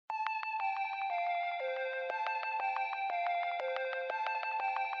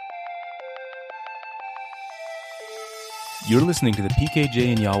You're listening to the PKJ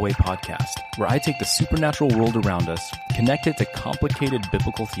and Yahweh podcast, where I take the supernatural world around us, connect it to complicated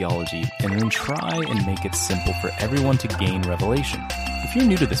biblical theology, and then try and make it simple for everyone to gain revelation. If you're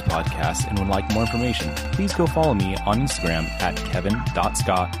new to this podcast and would like more information, please go follow me on Instagram at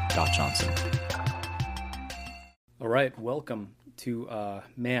kevin.scott.johnson. All right, welcome to,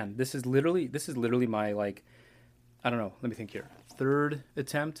 this is literally my, I don't know, let me think here, third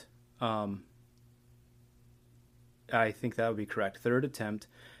attempt. I think that would be correct. Third attempt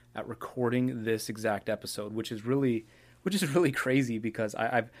at recording this exact episode, which is really crazy because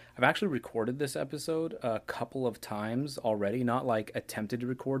I've actually recorded this episode a couple of times already. Not like attempted to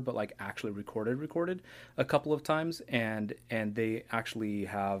record, but like actually recorded a couple of times, and they actually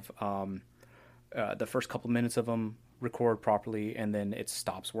have the first couple minutes of them record properly, and then it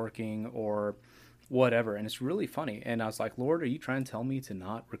stops working or whatever, and it's really funny. And I was like, Lord, are you trying to tell me to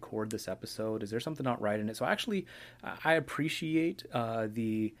not record this episode? Is there something not right in it? So actually, I appreciate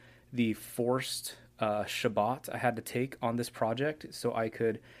the forced Shabbat I had to take on this project, so I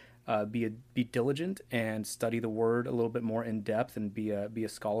could be diligent and study the Word a little bit more in depth and be a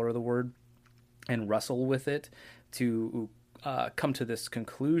scholar of the Word and wrestle with it to come to this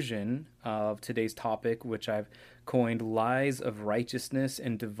conclusion of today's topic, which I've coined lies of righteousness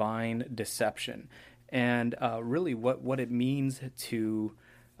and divine deception. And really what it means to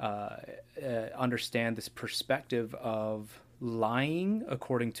understand this perspective of lying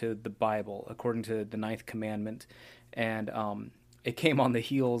according to the Bible, according to the ninth commandment. And it came on the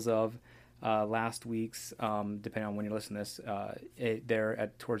heels of last week's, depending on when you're listening to this,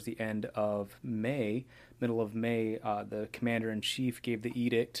 towards the end of May, middle of May, the commander-in-chief gave the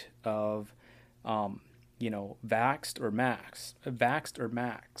edict of, vaxxed or masked.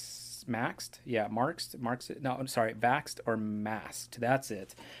 That's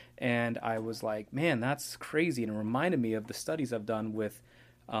it. And I was like, man, that's crazy. And it reminded me of the studies I've done with,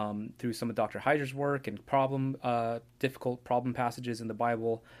 through some of Dr. Heiser's work and difficult problem passages in the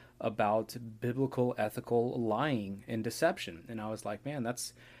Bible about biblical ethical lying and deception. And I was like, man,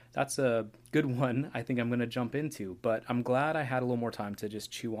 that's a good one I think I'm going to jump into, but I'm glad I had a little more time to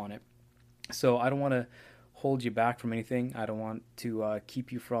just chew on it. So I don't want to hold you back from anything. I don't want to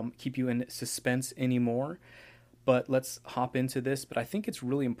keep you in suspense anymore, but let's hop into this. But I think it's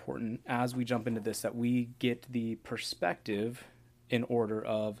really important as we jump into this that we get the perspective in order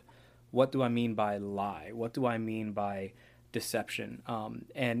of what do I mean by lie? What do I mean by deception?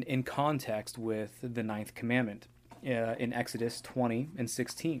 And in context with the ninth commandment in Exodus 20 and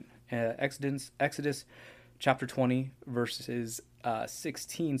 16. Exodus chapter 20 verses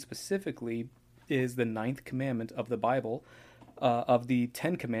 16 specifically is the ninth commandment of the Bible, of the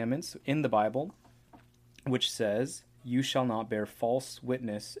 10 commandments in the Bible, which says, "You shall not bear false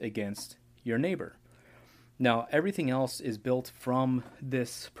witness against your neighbor." Now, everything else is built from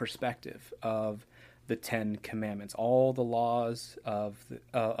this perspective of the 10 commandments, all the laws of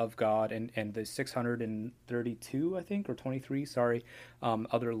God, and the 632, I think, or 23,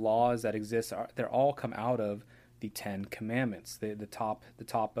 other laws that exist, they're all come out of the 10 commandments, the top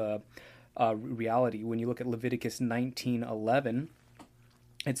reality. When you look at Leviticus 19:11,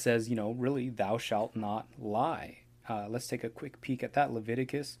 it says, really, thou shalt not lie. Let's take a quick peek at that.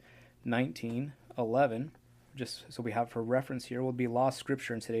 Leviticus 19:11. Just so we have for reference here, will be lost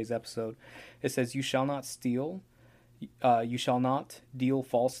scripture in today's episode. It says, "You shall not steal, you shall not deal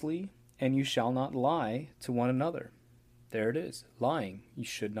falsely, and you shall not lie to one another." There it is, lying. You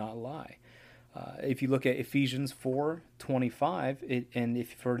should not lie. If you look at Ephesians 4:25, and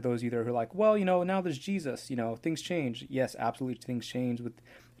if for those of you that are like, well, now there's Jesus, things change. Yes, absolutely, things change with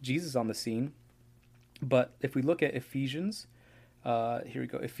Jesus on the scene. But if we look at Ephesians, here we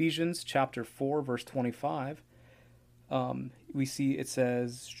go. Ephesians chapter 4, verse 25. We see it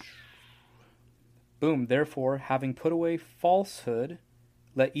says, boom, "Therefore, having put away falsehood,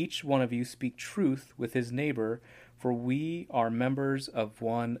 let each one of you speak truth with his neighbor, for we are members of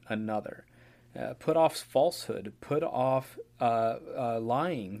one another." Put off falsehood, put off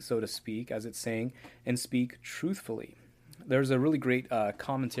lying, so to speak, as it's saying, and speak truthfully. There's a really great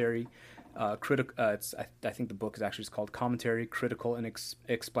commentary. I think the book is actually just called Commentary, Critical, and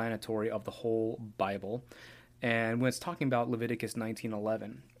Explanatory of the Whole Bible. And when it's talking about Leviticus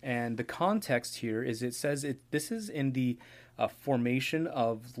 19:11, and the context here is it says this is in the formation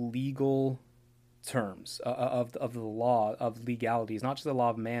of legal terms of the law of legality. It's not just the law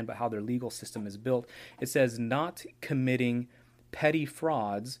of man, but how their legal system is built. It says not committing petty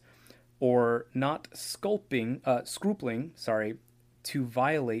frauds or not scrupling to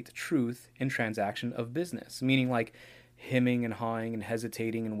violate truth in transaction of business, meaning like hemming and hawing and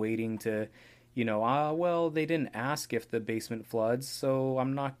hesitating and waiting to, Well, they didn't ask if the basement floods, so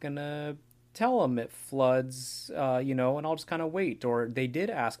I'm not gonna tell them it floods, and I'll just kind of wait. Or they did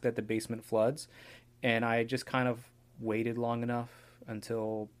ask that the basement floods, and I just kind of waited long enough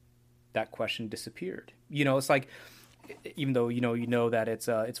until that question disappeared. It's like, even though you know that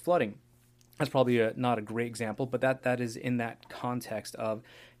it's flooding. That's probably not a great example, but that is in that context of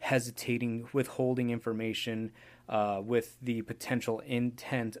hesitating, withholding information, with the potential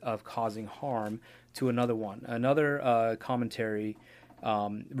intent of causing harm to another one. Another commentary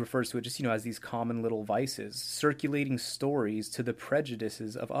refers to it just as these common little vices, circulating stories to the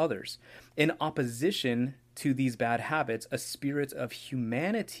prejudices of others. In opposition to these bad habits, a spirit of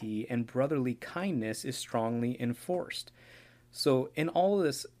humanity and brotherly kindness is strongly enforced. So, in all of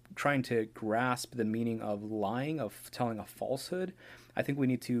this, trying to grasp the meaning of lying, of telling a falsehood, I think we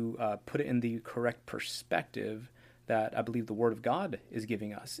need to put it in the correct perspective that I believe the Word of God is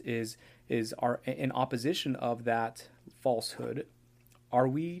giving us. Is our in opposition of that falsehood? Are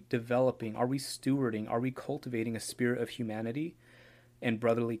we developing? Are we stewarding? Are we cultivating a spirit of humanity and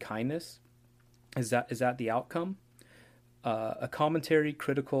brotherly kindness? Is that the outcome? A commentary,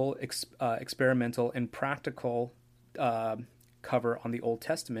 critical, experimental, and practical cover on the Old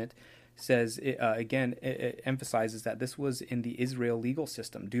Testament says, it emphasizes that this was in the Israel legal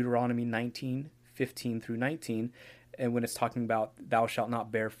system, Deuteronomy 19:15 through 19. And when it's talking about thou shalt not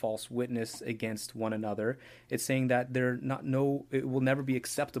bear false witness against one another, it's saying that it will never be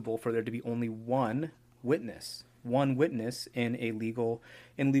acceptable for there to be only one witness in legal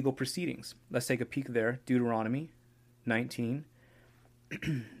proceedings. Let's take a peek there. Deuteronomy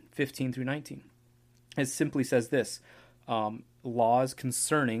 19:15 through 19. It simply says this: laws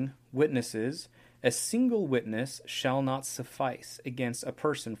concerning witnesses. A single witness shall not suffice against a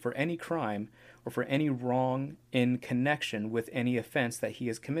person for any crime or for any wrong in connection with any offense that he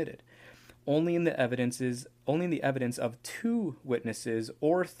has committed. Only in the evidence of 2 witnesses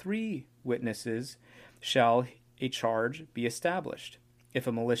or 3 witnesses shall a charge be established. If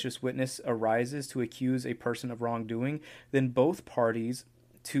a malicious witness arises to accuse a person of wrongdoing, then both parties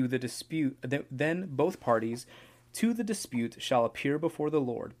to the dispute shall appear before the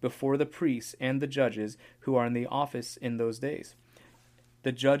Lord, before the priests and the judges who are in the office in those days.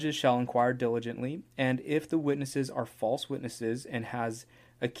 The judges shall inquire diligently, and if the witnesses are false witnesses and has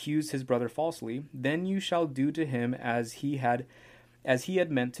accused his brother falsely, then you shall do to him as he had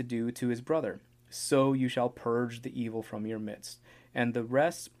meant to do to his brother. So you shall purge the evil from your midst. And the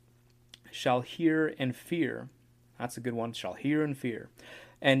rest shall hear and fear. That's a good one. Shall hear and fear,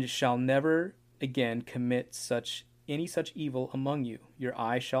 and shall never again commit any such evil among you. Your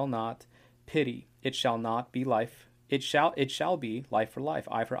eye shall not pity. It shall not be life. It shall be life for life,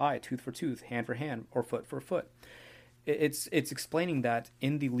 eye for eye, tooth for tooth, hand for hand, or foot for foot. It's explaining that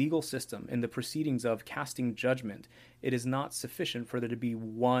in the legal system, in the proceedings of casting judgment, it is not sufficient for there to be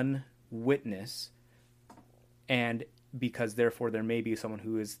one witness, and because therefore there may be someone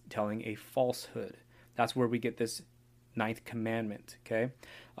who is telling a falsehood. That's where we get this 9th commandment, okay,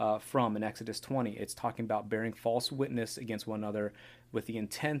 from in Exodus 20. It's talking about bearing false witness against one another with the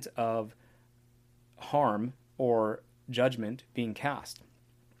intent of harm or judgment being cast.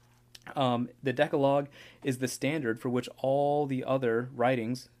 The Decalogue is the standard for which all the other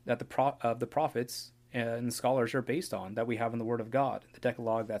writings that the prophets and scholars are based on, that we have in the Word of God. The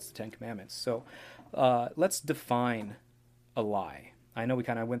Decalogue, that's the 10 Commandments. So let's define a lie. I know we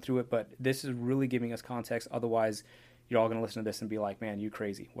kind of went through it, but this is really giving us context. Otherwise, you're all going to listen to this and be like, man, you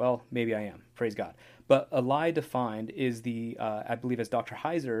crazy. Well, maybe I am. Praise God. But a lie defined is I believe as Dr.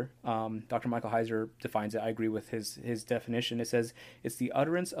 Heiser, Dr. Michael Heiser defines it. I agree with his definition. It says, it's the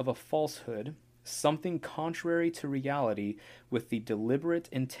utterance of a falsehood, something contrary to reality with the deliberate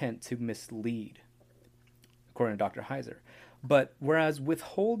intent to mislead, according to Dr. Heiser. But whereas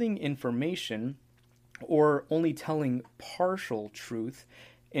withholding information or only telling partial truth,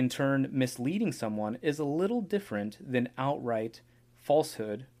 in turn misleading someone, is a little different than outright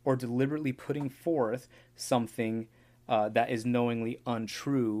falsehood or deliberately putting forth something that is knowingly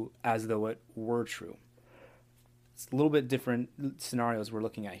untrue as though it were true. It's a little bit different scenarios we're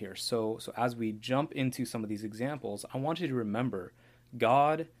looking at here. So as we jump into some of these examples, I want you to remember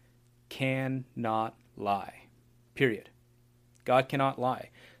God cannot lie. Period. God cannot lie.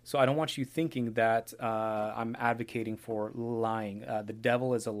 So I don't want you thinking that I'm advocating for lying. The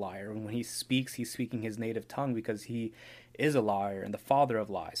devil is a liar. And when he speaks, he's speaking his native tongue because he is a liar and the father of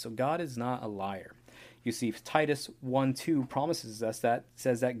lies. So God is not a liar. You see, Titus 1:2 promises us that,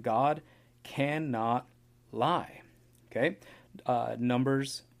 says that God cannot lie. Okay?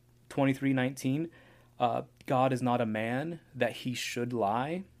 Numbers 23:19, God is not a man that he should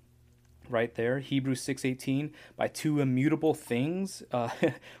lie. right there. Hebrews 6:18, by two immutable things,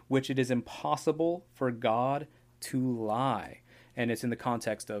 which it is impossible for God to lie. And it's in the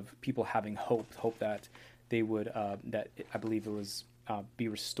context of people having hope that they would, that I believe it was, be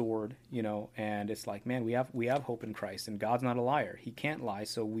restored, and it's like, man, we have hope in Christ, and God's not a liar. He can't lie,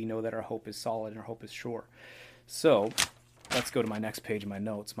 so we know that our hope is solid and our hope is sure. So let's go to my next page of my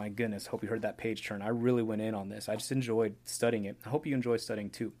notes. My goodness, hope you heard that page turn. I really went in on this. I just enjoyed studying it. I hope you enjoy studying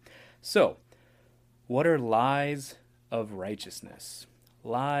too. So, what are lies of righteousness?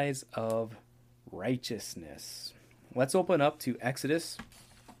 Lies of righteousness. Let's open up to Exodus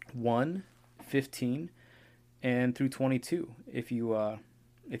 1:15 and through 22, if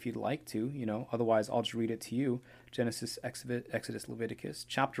you'd like to, Otherwise, I'll just read it to you. Genesis, Exodus, Leviticus,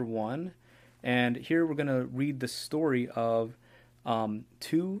 chapter 1. And here we're going to read the story of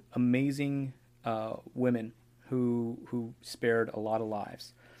two amazing women who spared a lot of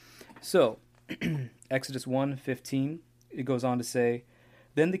lives. So, Exodus 1:15, it goes on to say,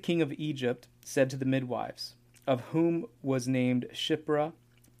 "Then the king of Egypt said to the midwives, of whom was named Shiphrah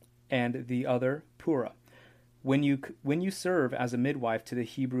and the other Puah, When you serve as a midwife to the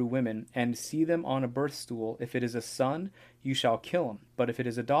Hebrew women and see them on a birth stool, if it is a son, you shall kill him, but if it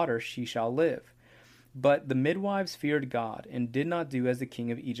is a daughter, she shall live. But the midwives feared God and did not do as the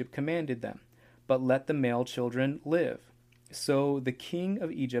king of Egypt commanded them, but let the male children live. So the king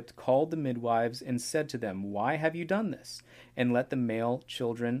of Egypt called the midwives and said to them, Why have you done this? And let the male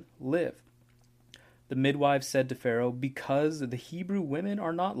children live. The midwives said to Pharaoh, Because the Hebrew women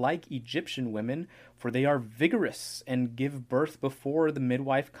are not like Egyptian women, for they are vigorous and give birth before the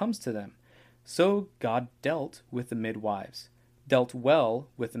midwife comes to them. So God dealt well with the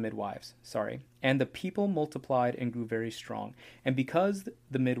midwives, and the people multiplied and grew very strong. And because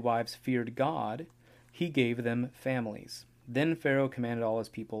the midwives feared God, he gave them families. Then Pharaoh commanded all his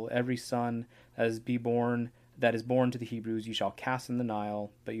people, Every son that is born to the Hebrews you shall cast in the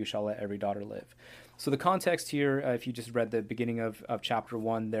Nile, but you shall let every daughter live." So the context here, if you just read the beginning of chapter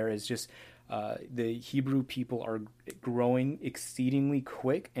 1, there is just the Hebrew people are growing exceedingly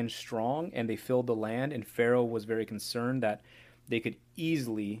quick and strong, and they filled the land, and Pharaoh was very concerned that they could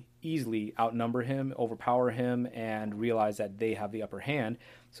easily outnumber him, overpower him, and realize that they have the upper hand.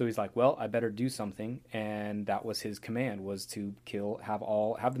 So he's like, well, I better do something, and that was his command, was to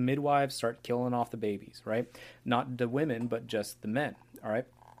have the midwives start killing off the babies, right? Not the women, but just the men, all right?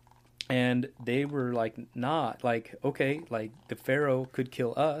 And they were like, okay, like the Pharaoh could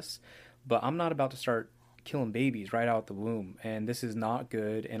kill us, but I'm not about to start killing babies right out the womb, and this is not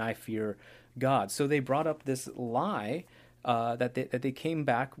good, and I fear God. So they brought up this lie that they came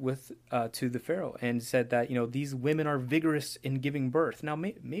back with to the Pharaoh and said that these women are vigorous in giving birth. Now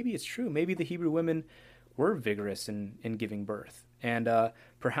maybe it's true. Maybe the Hebrew women were vigorous in giving birth, and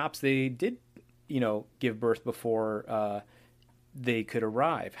perhaps they did give birth before they could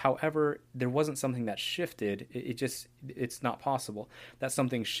arrive. However, there wasn't something that shifted. It's not possible that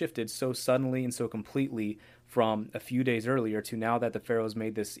something shifted so suddenly and so completely from a few days earlier to now that the Pharaoh's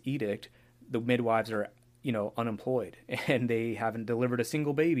made this edict. The midwives are unemployed, and they haven't delivered a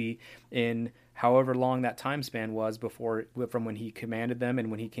single baby in however long that time span was from when he commanded them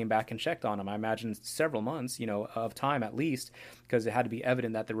and when he came back and checked on them. I imagine several months, of time at least, because it had to be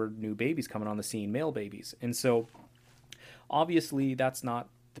evident that there were new babies coming on the scene, male babies. And so obviously that's not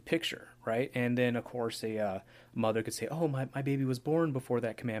the picture, right? And then of course a mother could say, oh, my baby was born before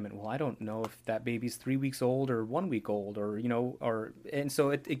that commandment. Well, I don't know if that baby's 3 weeks old or 1 week old, and so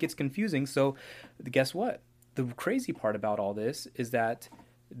it gets confusing. So guess what? The crazy part about all this is that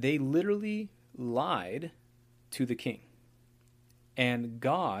they literally lied to the king, and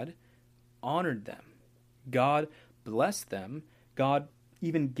God honored them. God blessed them. God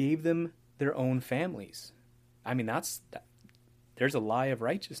even gave them their own families. I mean, there's a lie of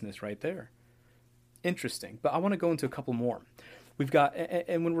righteousness right there. Interesting. But I want to go into a couple more. We've got,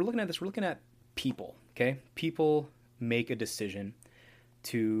 and when we're looking at this, we're looking at people, okay? People make a decision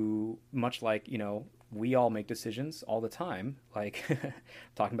to, much like, we all make decisions all the time. Like,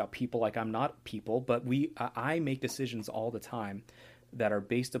 talking about people like I'm not people, but I make decisions all the time that are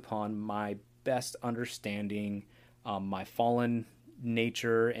based upon my best understanding, my fallen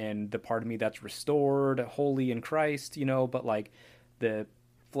nature and the part of me that's restored, holy in Christ, but like the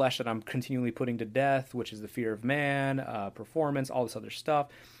flesh that I'm continually putting to death, which is the fear of man, performance, all this other stuff.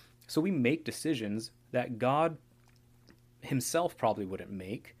 So we make decisions that God himself probably wouldn't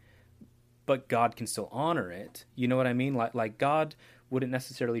make, but God can still honor it. You know what I mean? Like God wouldn't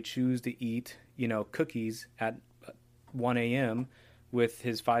necessarily choose to eat, cookies at 1 a.m. with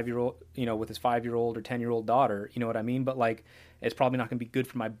his 5-year-old, with his 5-year-old or 10-year-old daughter. You know what I mean? But like, it's probably not going to be good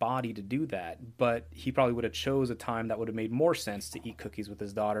for my body to do that. But he probably would have chose a time that would have made more sense to eat cookies with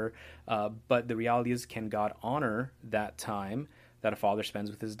his daughter. But the reality is, can God honor that time that a father spends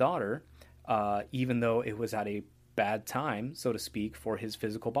with his daughter, even though it was at a bad time, so to speak, for his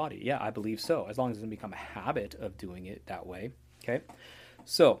physical body? Yeah, I believe so, as long as it doesn't become a habit of doing it that way. Okay,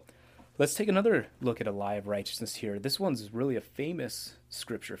 so let's take another look at a lie of righteousness here. This one's really a famous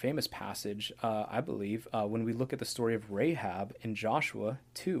scripture, famous passage, I believe, when we look at the story of Rahab in Joshua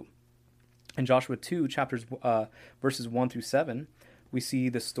 2. In Joshua 2, verses 1 through 7, we see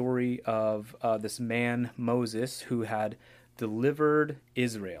the story of this man, Moses, who had delivered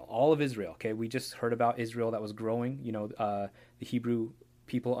Israel, all of Israel. Okay, we just heard about Israel that was growing, the Hebrew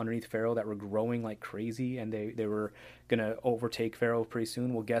people underneath Pharaoh that were growing like crazy, and they were going to overtake Pharaoh pretty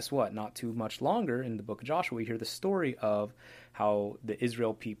soon. Well, guess what? Not too much longer in the book of Joshua, we hear the story of how the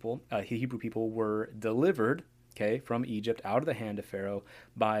Israel people, Hebrew people, were delivered, okay, from Egypt out of the hand of Pharaoh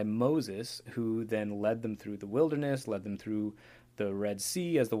by Moses, who then led them through the wilderness, led them through the Red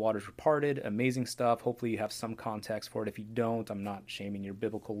Sea as the waters were parted. Amazing stuff. Hopefully you have some context for it. If you don't, I'm not shaming your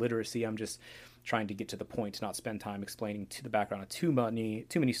biblical literacy. I'm just trying to get to the point, to not spend time explaining to the background of too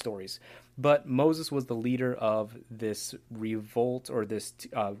many stories. But Moses was the leader of this revolt, or this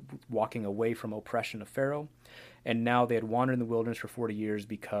walking away from oppression of Pharaoh. And now they had wandered in the wilderness for 40 years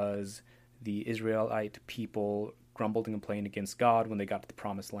because the Israelite people grumbled and complained against God when they got to the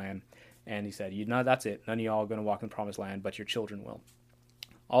promised land. And he said, that's it. None of y'all are going to walk in the promised land, but your children will.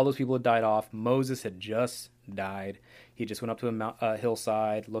 All those people had died off. Moses had just died. He just went up to a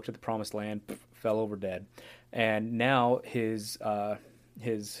hillside, looked at the promised land, fell over dead. And now his what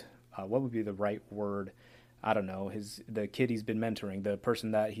would be the right word? I don't know. The kid he's been mentoring, the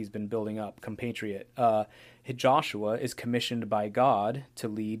person that he's been building up, compatriot, Joshua, is commissioned by God to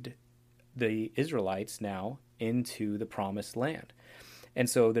lead the Israelites now into the promised land. And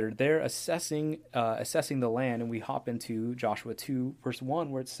so they're there assessing the land, and we hop into Joshua 2, verse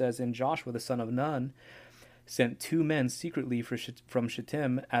 1, where it says, "And Joshua the son of Nun sent 2 men secretly from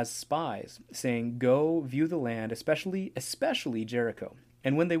Shittim as spies, saying, 'Go view the land, especially Jericho.'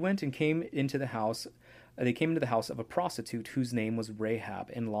 And when they went and came into the house of a prostitute whose name was Rahab,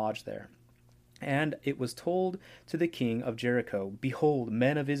 and lodged there. And it was told to the king of Jericho, 'Behold,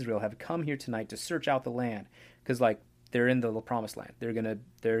 men of Israel have come here tonight to search out the land,'" because they're in the promised land. They're gonna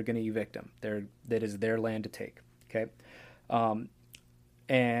evict them. That is their land to take. Okay,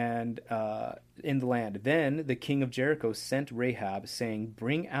 in the land. Then the king of Jericho sent Rahab, saying,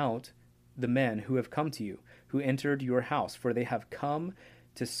 "Bring out the men who have come to you, who entered your house, for they have come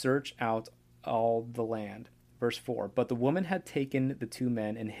to search out all the land." Verse 4, "But the woman had taken the 2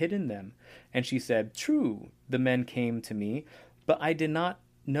 men and hidden them. And she said, 'True, the men came to me, but I did not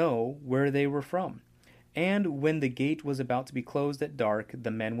know where they were from. And when the gate was about to be closed at dark,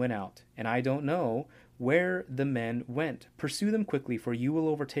 the men went out. And I don't know where the men went. Pursue them quickly, for you will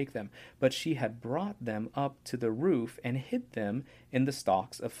overtake them.' But she had brought them up to the roof and hid them in the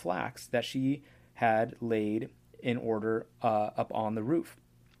stalks of flax that she had laid in order up on the roof."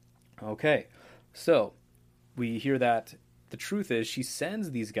 Okay, so we hear that the truth is she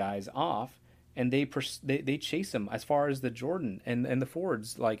sends these guys off, and they chase them as far as the Jordan and the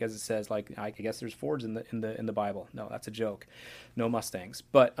fords, like as it says, like I guess there's fords in the Bible. No, that's a joke. No Mustangs,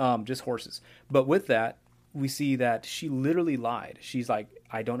 but just horses. But with that, we see that she literally lied. She's like,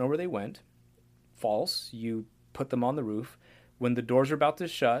 "I don't know where they went." False. You put them on the roof. When the doors are about to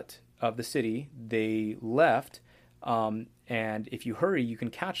shut of the city, they left. And if you hurry, you can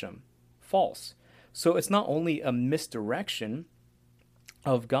catch them. False. So it's not only a misdirection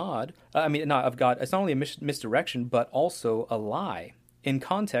of God. Not of God. It's not only a misdirection, but also a lie in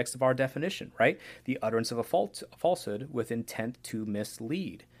context of our definition, right? The utterance of a falsehood with intent to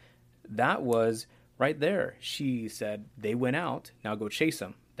mislead. That was right there. She said, "They went out. Now go chase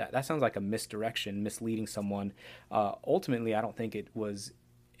them." That sounds like a misdirection, misleading someone. Ultimately, I don't think it was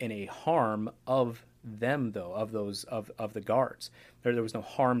in a harm of them, though, of the guards. There was no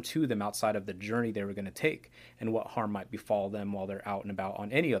harm to them outside of the journey they were going to take, and what harm might befall them while they're out and about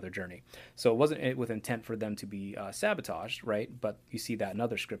on any other journey. So it wasn't with intent for them to be sabotaged, right? But you see that in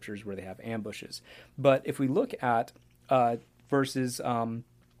other scriptures where they have ambushes. But if we look at verse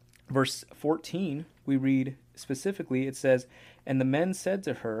 14, we read specifically, it says, "And the men said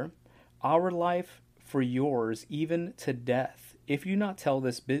to her, 'Our life for yours, even to death. If you do not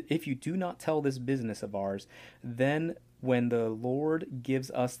tell this business of ours, then when the Lord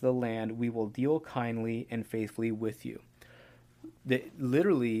gives us the land, we will deal kindly and faithfully with you.'"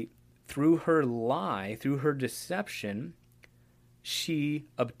 Literally, through her lie, through her deception, she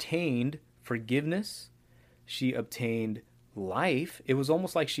obtained forgiveness. She obtained life. It was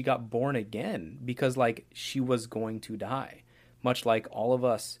almost like she got born again because, like, she was going to die. Much like all of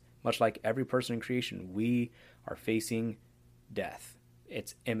us, much like every person in creation, we are facing death.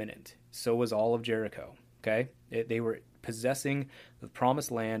 It's imminent. So was all of Jericho. Okay? They were possessing the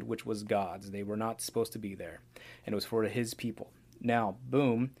promised land, which was God's. They were not supposed to be there. And it was for his people. Now,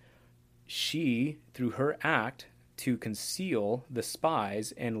 boom, she, through her act to conceal the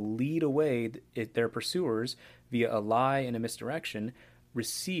spies and lead away their pursuers via a lie and a misdirection,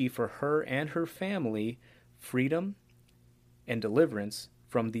 receive for her and her family freedom and deliverance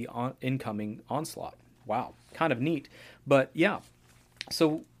from the incoming onslaught. Wow, kind of neat. But yeah,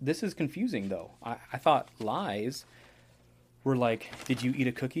 so this is confusing though. I thought lies were like, did you eat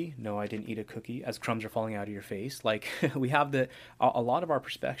a cookie? No, I didn't eat a cookie, as crumbs are falling out of your face. Like, we have a lot of our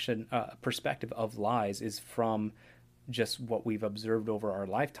perspective of lies is from just what we've observed over our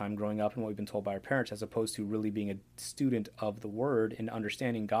lifetime growing up and what we've been told by our parents, as opposed to really being a student of the word and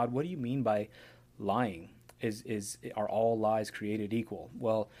understanding, God, what do you mean by lying? Are all lies created equal?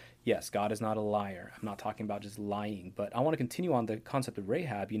 Well, yes, God is not a liar. I'm not talking about just lying, but I want to continue on the concept of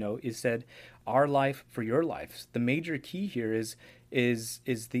Rahab. Is said, our life for your life. The major key here is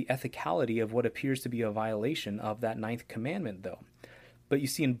the ethicality of what appears to be a violation of that ninth commandment, though. But you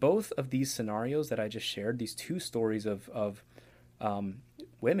see, in both of these scenarios that I just shared, these two stories of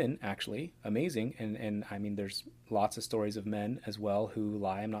women, actually amazing, and I mean, there's lots of stories of men as well who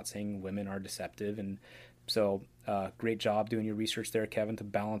lie. I'm not saying women are deceptive, and so great job doing your research there, Kevin, to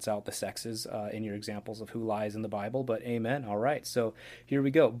balance out the sexes in your examples of who lies in the Bible. But amen. All right, so here we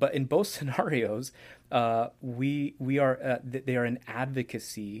go. But in both scenarios, we are they are an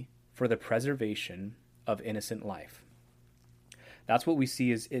advocacy for the preservation of innocent life. That's what we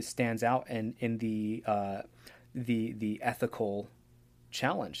see is it stands out in the ethical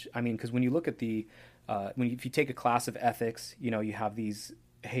challenge. I mean, because when you look at if you take a class of ethics, you have these.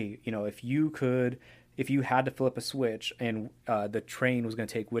 Hey, if you had to flip a switch and the train was going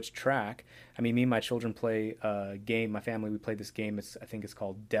to take which track. I mean, me and my children play a game. My family, we play this game. I think it's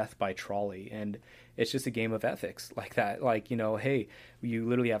called Death by Trolley, and it's just a game of ethics like that. Like, hey, you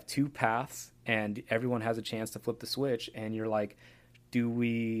literally have two paths, and everyone has a chance to flip the switch, and you're like, do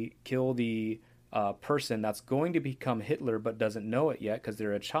we kill the person that's going to become Hitler but doesn't know it yet because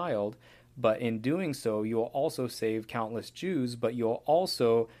they're a child? But in doing so, you'll also save countless Jews, but you'll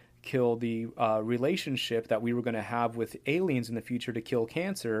also kill the relationship that we were going to have with aliens in the future to kill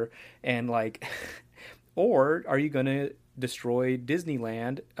cancer. And like, or are you going to destroy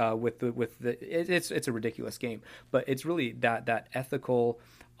Disneyland it's a ridiculous game, but it's really that ethical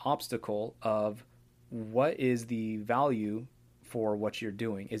obstacle of what is the value for what you're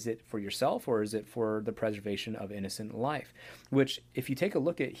doing. Is it for yourself, or is it for the preservation of innocent life? Which, if you take a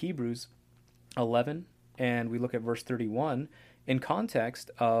look at Hebrews 11 and we look at verse 31 in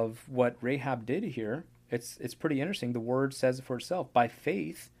context of what Rahab did here, it's pretty interesting. The word says it for itself. By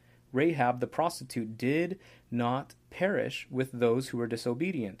faith, Rahab the prostitute did not perish with those who were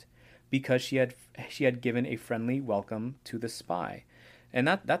disobedient, because she had given a friendly welcome to the spy. And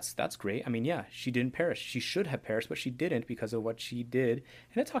that's great. I mean, yeah, she didn't perish. She should have perished, but she didn't because of what she did.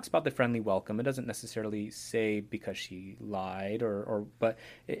 And it talks about the friendly welcome. It doesn't necessarily say because she lied but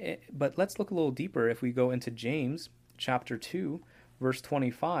let's look a little deeper. If we go into James chapter 2, verse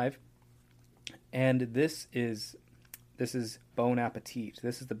 25, and this is bon appetit.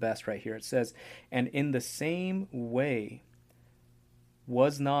 This is the best right here. It says, "And in the same way,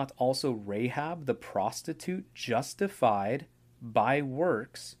 was not also Rahab the prostitute justified by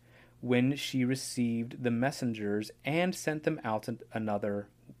works when she received the messengers and sent them out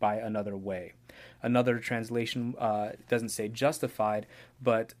by another way?" Another translation doesn't say justified,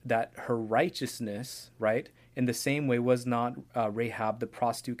 but that her righteousness, right? In the same way, was not Rahab the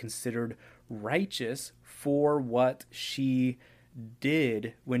prostitute considered righteous for what she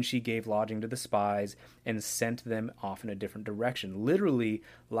did when she gave lodging to the spies and sent them off in a different direction? Literally,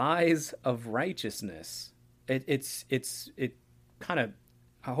 lies of righteousness. It kind of,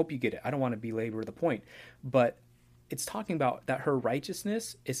 I hope you get it. I don't want to belabor the point, but it's talking about that her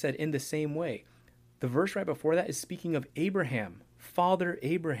righteousness is said in the same way. The verse right before that is speaking of Abraham, Father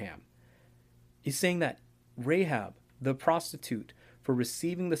Abraham. He's saying that Rahab, the prostitute, for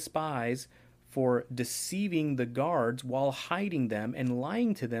receiving the spies, for deceiving the guards while hiding them and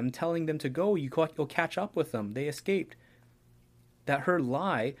lying to them, telling them to go, you'll catch up with them, they escaped. That her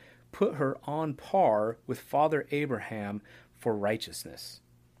lie put her on par with Father Abraham for righteousness.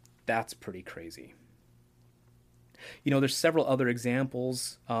 That's pretty crazy. There's several other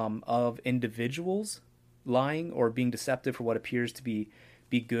examples of individuals lying or being deceptive for what appears to be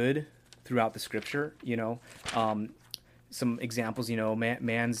good throughout the scripture. Some examples,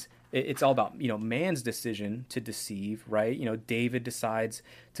 man's it's all about man's decision to deceive, right? David decides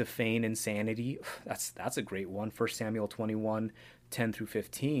to feign insanity. That's a great one. 1 Samuel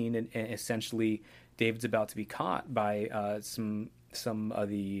 21:10-15, and essentially David's about to be caught by some of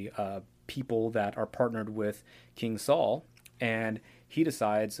the people that are partnered with King Saul, and he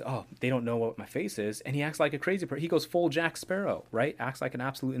decides, oh, they don't know what my face is, and he acts like a crazy person. He goes full Jack Sparrow, right? Acts like an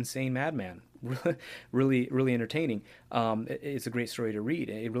absolute insane madman. Really, really entertaining. It's a great story to read.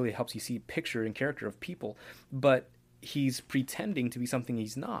 It really helps you see picture and character of people, but he's pretending to be something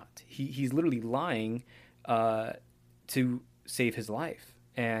he's not. He's literally lying to save his life,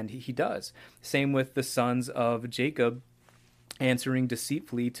 and he does. Same with the sons of Jacob answering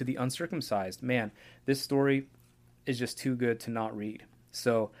deceitfully to the uncircumcised. Man, this story is just too good to not read.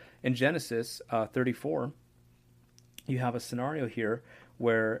 So in Genesis 34, you have a scenario here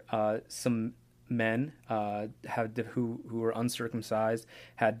where some men who were uncircumcised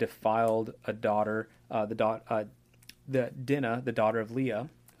had defiled a daughter, the Dinah, the daughter of Leah,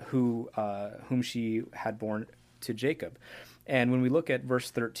 whom she had born to Jacob. And when we look at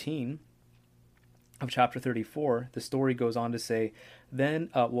verse 13 of chapter 34, the story goes on to say, then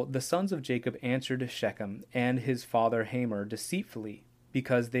the sons of Jacob answered Shechem and his father Hamor deceitfully,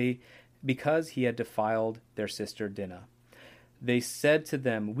 because he had defiled their sister Dinah. They said to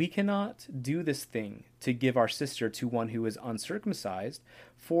them, we cannot do this thing to give our sister to one who is uncircumcised,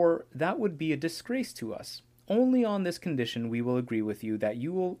 for that would be a disgrace to us. Only on this condition we will agree with you that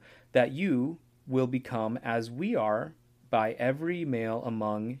you will become as we are by every male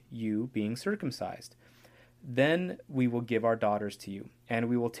among you being circumcised. Then we will give our daughters to you, and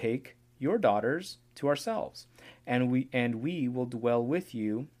we will take your daughters to ourselves, and we will dwell with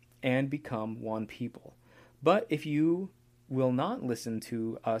you and become one people. But if you will not listen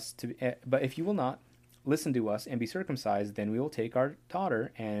to us and be circumcised, then we will take our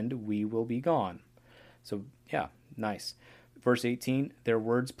daughter and we will be gone. So yeah, nice. Verse 18, their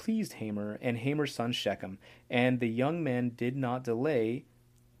words pleased Hamor and Hamor's son Shechem, and the young men did not delay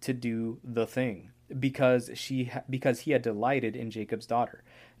to do the thing, because he had delighted in Jacob's daughter.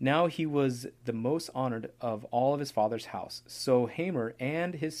 Now he was the most honored of all of his father's house. So Hamor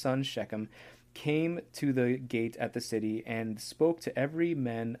and his son Shechem came to the gate at the city and spoke to every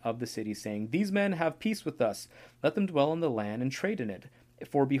man of the city, saying, these men have peace with us. Let them dwell in the land and trade in it.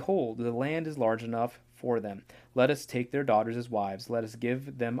 For behold, the land is large enough for them. Let us take their daughters as wives. Let us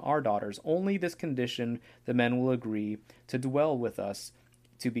give them our daughters. Only this condition the men will agree to dwell with us,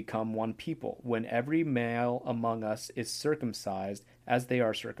 to become one people, when every male among us is circumcised as they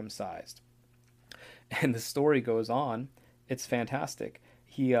are circumcised. And the story goes on. It's fantastic.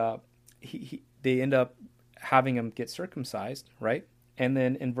 They end up having him get circumcised, right? And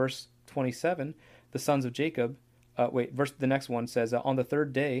then in verse 27, the sons of Jacob, the next one says, on the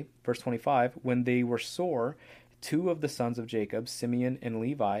third day, verse 25, when they were sore, two of the sons of Jacob, Simeon and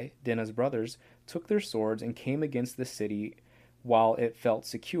Levi, Dinah's brothers, took their swords and came against the city while it felt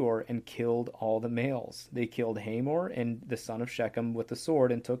secure, and killed all the males. They killed Hamor and the son of Shechem with the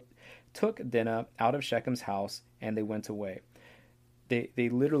sword, and took Dinah out of Shechem's house, and they went away. They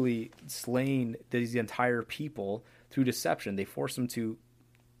literally slain these entire people through deception. They forced them to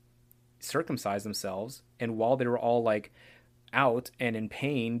circumcise themselves, and while they were all like out and in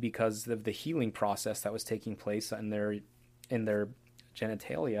pain because of the healing process that was taking place in their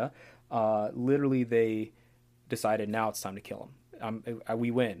genitalia, literally they decided now it's time to kill him.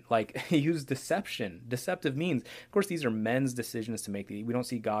 We win. Like, he used deception, deceptive means. Of course, these are men's decisions to make. We don't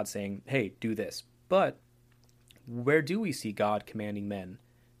see God saying, hey, do this. But where do we see God commanding men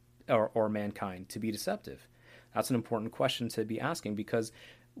or mankind to be deceptive? That's an important question to be asking, because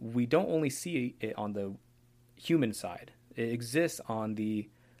we don't only see it on the human side. It exists on the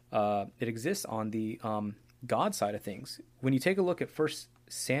God side of things. When you take a look at 1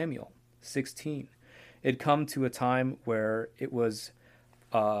 Samuel 16, it'd come to a time where it was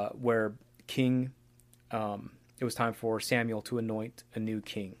it was time for Samuel to anoint a new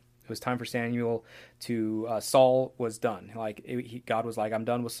king. It was time for Samuel to Saul was done. God was like, I'm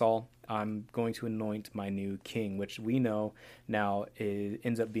done with Saul. I'm going to anoint my new king, which we know now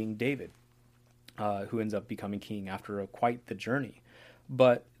ends up being David, who ends up becoming king after quite the journey.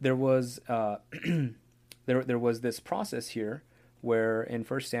 But there was there was this process here where in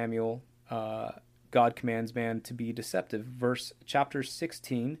 1 Samuel God commands man to be deceptive. Chapter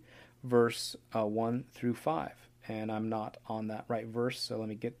 16, verse 1 through 5. And I'm not on that right verse, so let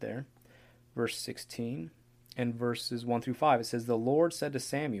me get there. Verse 16 and verses 1 through 5. It says, the Lord said to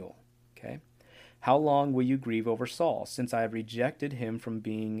Samuel, okay, How long will you grieve over Saul, since I have rejected him from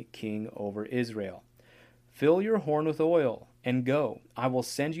being king over Israel? Fill your horn with oil and go. I will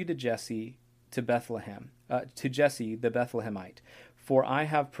send you to Jesse to Bethlehem, to Jesse the Bethlehemite, for I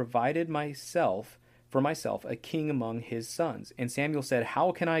have provided myself for myself a king among his sons. And Samuel said,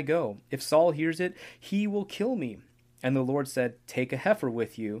 How can I go? If Saul hears it, he will kill me. And the Lord said, Take a heifer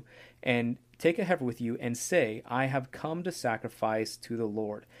with you, and say, I have come to sacrifice to the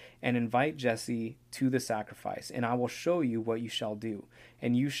Lord, and invite Jesse to the sacrifice, and I will show you what you shall do.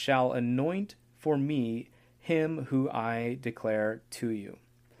 And you shall anoint for me him who I declare to you.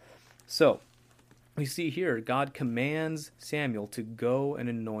 So, we see here God commands Samuel to go and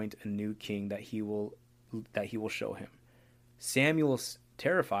anoint a new king that he will show him. Samuel's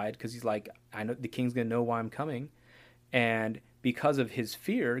terrified because he's like, I know the king's going to know why I'm coming. And because of his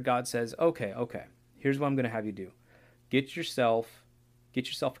fear, God says, okay, here's what I'm going to have you do. Get yourself a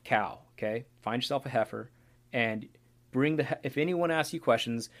cow, okay? Find yourself a heifer, and if anyone asks you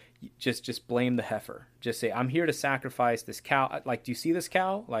questions, just blame the heifer. Just say, I'm here to sacrifice this cow. Like, do you see this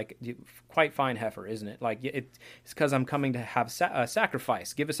cow? Like, quite fine heifer, isn't it? Like, it's because I'm coming to have a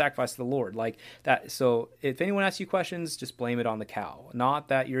sacrifice. Give a sacrifice to the Lord. Like that. So if anyone asks you questions, just blame it on the cow. Not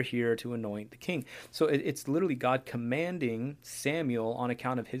that you're here to anoint the king. So it's literally God commanding Samuel on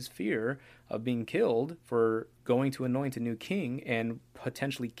account of his fear of being killed for going to anoint a new king, and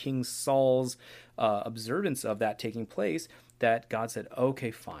potentially King Saul's observance of that taking place, that God said,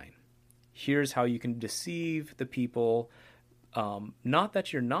 okay, fine. Here's how you can deceive the people. Not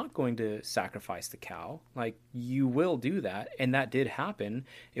that you're not going to sacrifice the cow. Like, you will do that. And that did happen.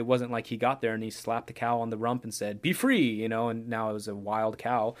 It wasn't like he got there and he slapped the cow on the rump and said, be free, and now it was a wild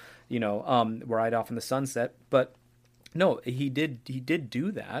cow, right off in the sunset. But no, he did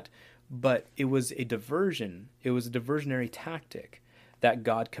do that. But it was a diversion. It was a diversionary tactic that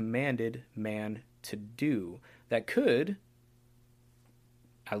God commanded man to do that could,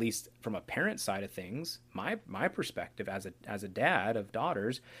 at least from a parent side of things, my perspective as a dad of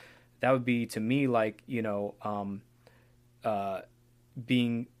daughters, that would be to me like,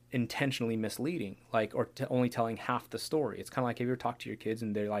 being intentionally misleading, like, or only telling half the story. It's kind of like if you ever talk to your kids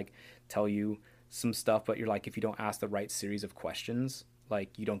and they like tell you some stuff, but you're like, if you don't ask the right series of questions,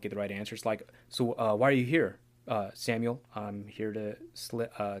 like, you don't get the right answers. Like, so why are you here, Samuel? I'm here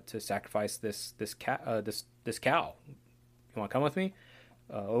to sacrifice this cow. You want to come with me?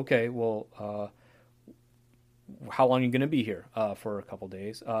 Okay. Well, how long are you going to be here? For a couple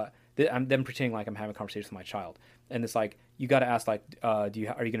days. I'm then pretending like I'm having a conversation with my child, and it's like, you got to ask, like, are you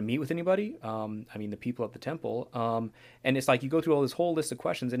going to meet with anybody? The people at the temple. And it's like, you go through all this whole list of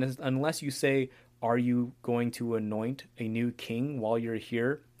questions, and unless you say, are you going to anoint a new king while you're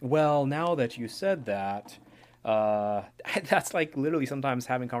here? Well, now that you said that, that's like literally sometimes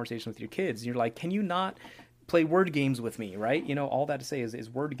having conversations with your kids. You're like, can you not play word games with me, right? All that to say is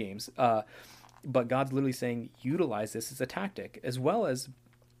word games. But God's literally saying, utilize this as a tactic, as well as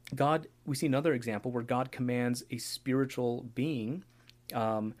God. We see another example where God commands a spiritual being,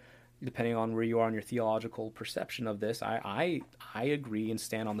 depending on where you are in your theological perception of this. I agree and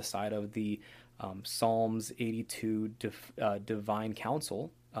stand on the side of the Psalms 82 divine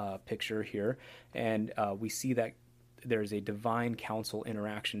council picture here, and we see that there's a divine council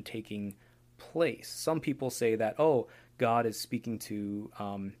interaction taking place. Some people say that, God is speaking to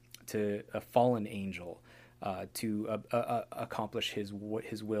a fallen angel to accomplish his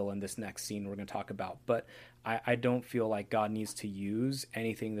will in this next scene we're going to talk about. But I don't feel like God needs to use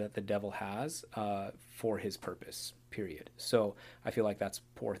anything that the devil has for his purpose, period. So I feel like that's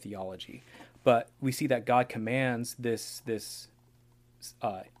poor theology. But we see that God commands this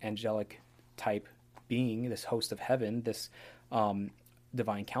angelic type being, this host of heaven, this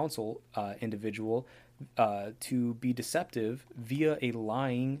divine council individual, to be deceptive via a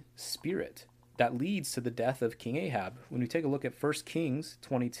lying spirit that leads to the death of King Ahab. When we take a look at 1 Kings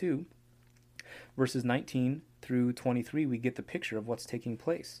 22, verses 19 through 23, we get the picture of what's taking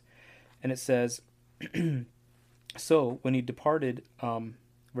place. And it says, so when he departed,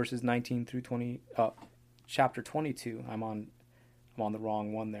 verses 19 through 20, chapter 22, I'm on the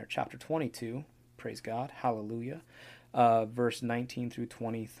wrong one there. Chapter 22, praise God, hallelujah. Verse 19 through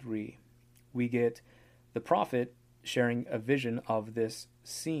 23, we get the prophet sharing a vision of this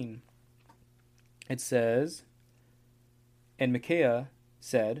scene. It says, and Micaiah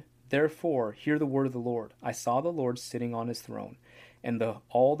said, therefore, hear the word of the Lord. I saw the Lord sitting on his throne, and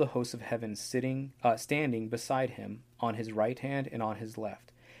all the hosts of heaven standing beside him on his right hand and on his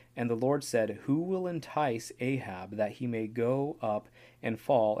left. And the Lord said, who will entice Ahab that he may go up and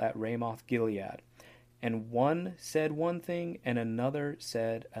fall at Ramoth Gilead? And one said one thing, and another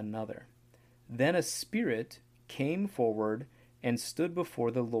said another. Then a spirit came forward and stood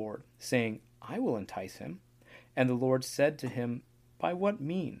before the Lord, saying, I will entice him. And the Lord said to him, By what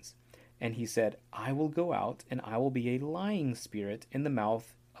means? And he said, I will go out, and I will be a lying spirit in the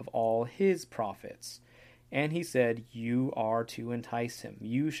mouth of all his prophets. And he said, You are to entice him.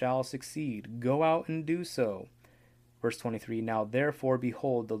 You shall succeed. Go out and do so. Verse 23, Now therefore,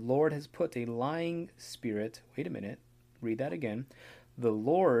 behold, the Lord has put a lying spirit. Wait a minute. Read that again. The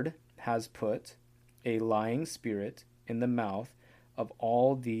Lord has put a lying spirit in the mouth of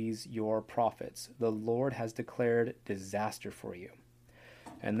all these your prophets. The Lord has declared disaster for you.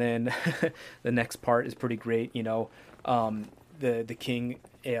 And then the next part is pretty great. The king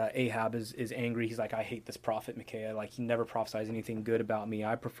Ahab is angry. He's like, I hate this prophet Micaiah. Like, he never prophesies anything good about me.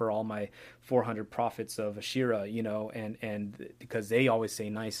 I prefer all my 400 prophets of Asherah, and because they always say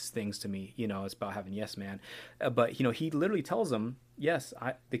nice things to me. It's about having yes man. But he literally tells them, yes,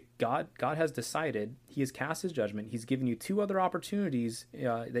 God has decided. He has cast his judgment. He's given you two other opportunities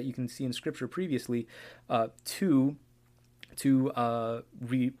that you can see in Scripture previously to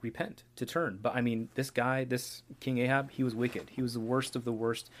repent, to turn. But I mean, this King Ahab, he was wicked. He was the worst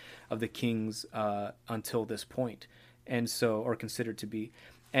of the kings until this point, or considered to be.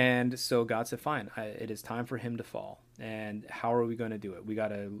 And so God said, fine, it is time for him to fall. And how are we going to do it?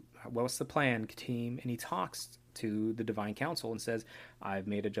 What's the plan, team? And he talks to the divine council and says, I've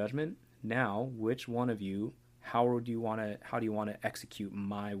made a judgment. Now, which one of you, how do you want to execute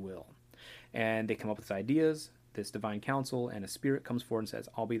my will? And they come up with ideas. This divine council, and a spirit comes forward and says,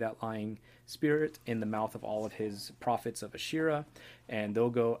 I'll be that lying spirit in the mouth of all of his prophets of Asherah. And they'll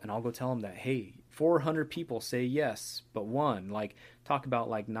go, and I'll go tell them that, hey, 400 people say yes, but one. Like, talk about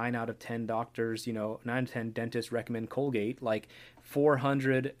like 9 out of 10 doctors, 9 out of 10 dentists recommend Colgate. Like,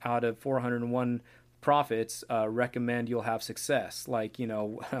 400 out of 401 prophets recommend you'll have success. Like,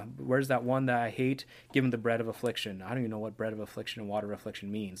 where's that one that I hate? Give him the bread of affliction. I don't even know what bread of affliction and water of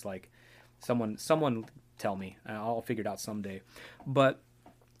affliction means. Like, someone tell me. I'll figure it out someday. But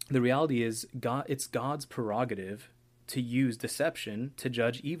the reality is, it's God's prerogative to use deception to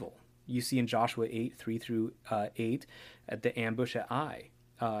judge evil. You see in Joshua 8, 3 through 8, at the ambush at Ai.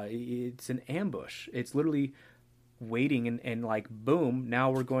 It's an ambush. It's literally waiting and like, boom, now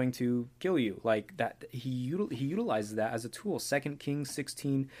we're going to kill you. Like that, he utilizes that as a tool. 2 Kings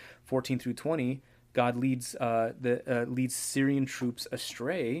 16, 14 through 20, God leads leads Syrian troops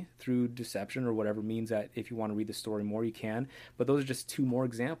astray through deception, or whatever means that. If you want to read the story more, you can. But those are just two more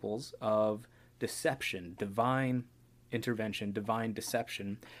examples of deception, divine intervention, divine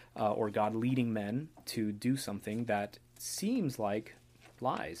deception, or God leading men to do something that seems like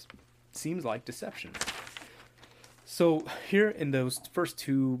lies, seems like deception. So here in those first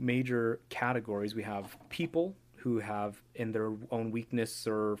two major categories, we have people who have, in their own weakness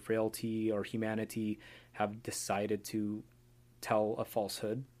or frailty or humanity, have decided to tell a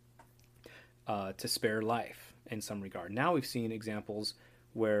falsehood to spare life in some regard. Now we've seen examples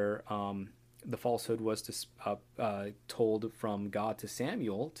where the falsehood was told from God to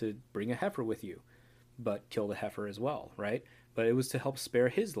Samuel to bring a heifer with you, but kill the heifer as well, right? But it was to help spare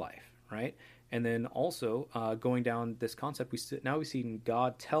his life, right? And then also going down this concept, we've seen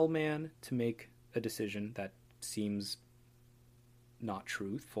God tell man to make a decision that seems not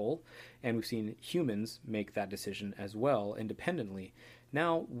truthful, and we've seen humans make that decision as well independently.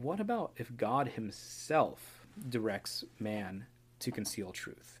 Now, what about if God himself directs man to conceal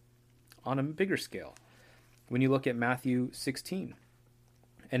truth on a bigger scale? When you look at Matthew 16,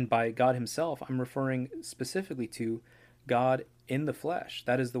 and by God himself, I'm referring specifically to God in the flesh.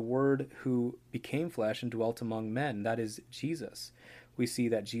 That is the Word who became flesh and dwelt among men. That is Jesus. We see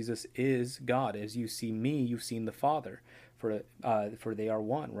that Jesus is God. As you see me, you've seen the Father, for they are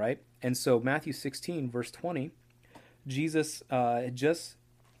one, right? And so Matthew 16, verse 20, Jesus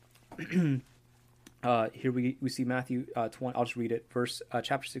here we see Matthew 20. I'll just read it.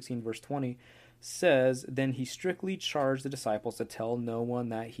 Chapter 16, verse 20 says, Then he strictly charged the disciples to tell no one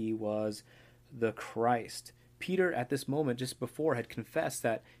that he was the Christ. Peter, at this moment, just before, had confessed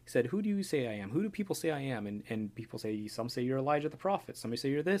that. He said, Who do you say I am? Who do people say I am? And people say, some say you're Elijah the prophet. Somebody say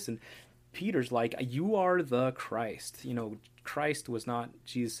you're this. And Peter's like, you are the Christ. Christ was not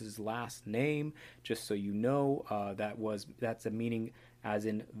Jesus' last name, just so you know. That's a meaning as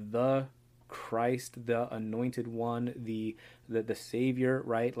in the Christ, the anointed one, the Savior,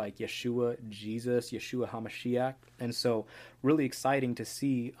 right? Like Yeshua, Jesus, Yeshua HaMashiach. And so really exciting to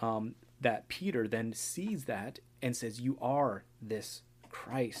see that Peter then sees that and says, you are this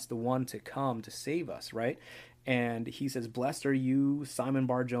Christ, the one to come to save us, right? And he says, Blessed are you, Simon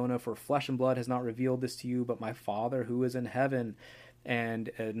Bar-Jonah, for flesh and blood has not revealed this to you, but my Father who is in heaven. And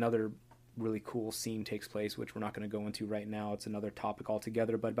another really cool scene takes place, which we're not going to go into right now. It's another topic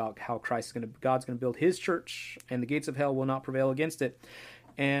altogether, but about how God's going to build his church and the gates of hell will not prevail against it.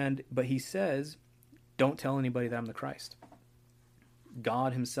 But he says, don't tell anybody that I'm the Christ.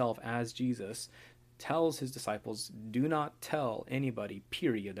 God himself, as Jesus, tells his disciples, do not tell anybody,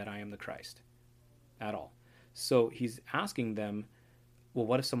 period, that I am the Christ at all. So he's asking them, well,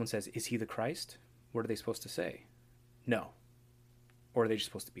 what if someone says, is he the Christ? What are they supposed to say? No. Or are they just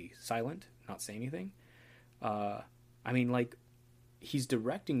supposed to be silent, not say anything? He's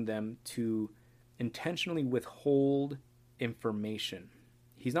directing them to intentionally withhold information.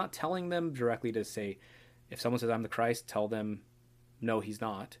 He's not telling them directly to say, if someone says, I'm the Christ, tell them, no, he's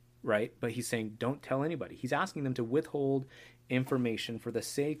not, right? But he's saying, don't tell anybody. He's asking them to withhold information for the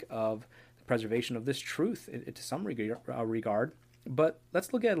sake of the preservation of this truth to some regard. But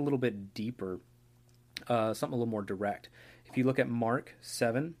let's look at it a little bit deeper, something a little more direct. If you look at Mark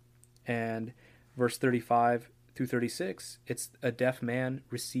 7 and verse 35 through 36, it's a deaf man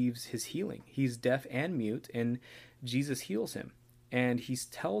receives his healing. He's deaf and mute, and Jesus heals him. And he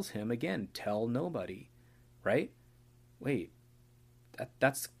tells him, again, tell nobody, right? Wait,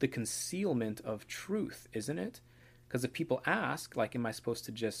 that's the concealment of truth, isn't it? Because if people ask, like, am I supposed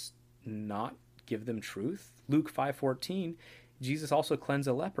to just not give them truth? Luke 5:14, Jesus also cleansed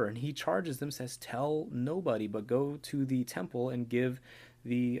a leper, and he charges them, says, tell nobody, but go to the temple and give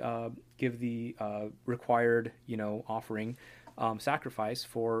the required, offering, sacrifice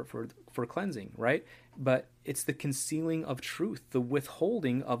for cleansing, right? But it's the concealing of truth, the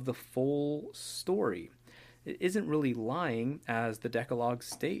withholding of the full story. It isn't really lying, as the Decalogue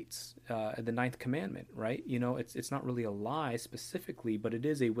states, the ninth commandment, right? It's not really a lie specifically, but it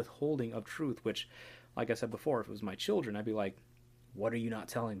is a withholding of truth, which, like I said before, if it was my children, I'd be like, what are you not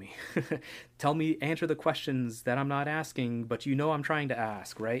telling me? Tell me, answer the questions that I'm not asking, but I'm trying to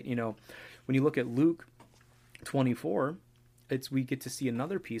ask, right? When you look at Luke 24, we get to see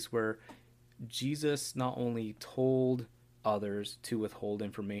another piece where Jesus not only told others to withhold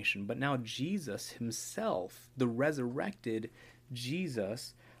information, but now Jesus himself, the resurrected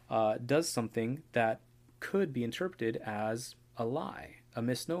Jesus, does something that could be interpreted as a lie, a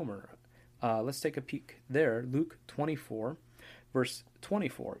misnomer. Let's take a peek there. Luke 24, verse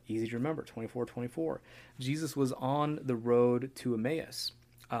 24. Easy to remember, 24:24. Jesus was on the road to Emmaus.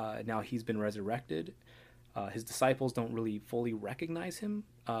 Now he's been resurrected. His disciples don't really fully recognize him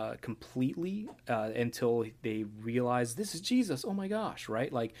completely until they realize this is Jesus. Oh my gosh,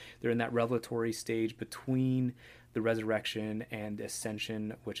 right? Like they're in that revelatory stage between the resurrection and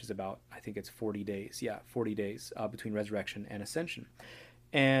ascension, which is about, I think it's 40 days. Yeah, 40 days between resurrection and ascension.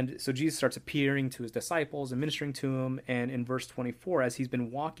 And so Jesus starts appearing to his disciples and ministering to them. And in verse 24, as he's been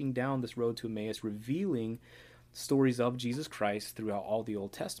walking down this road to Emmaus, revealing stories of Jesus Christ throughout all the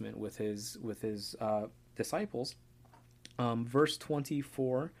Old Testament with his disciples, verse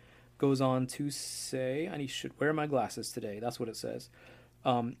 24 goes on to say, I should wear my glasses today. That's what it says.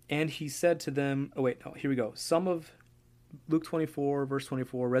 And he said to them, here we go. Some of Luke 24, verse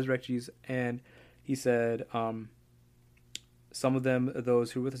 24, resurrect Jesus. And he said, some of them,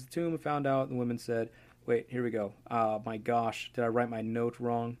 those who were with us at the tomb, found out. And the women said, wait, here we go. My gosh, did I write my note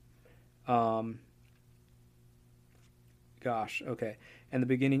wrong? Gosh, okay. And the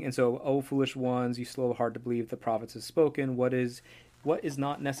beginning, and so, O foolish ones, you slow of heart to believe the prophets have spoken. What is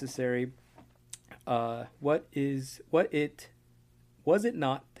not necessary? Was it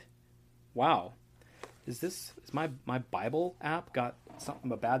not? Wow, is my Bible app got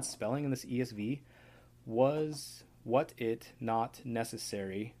a bad spelling in this ESV? Was what it not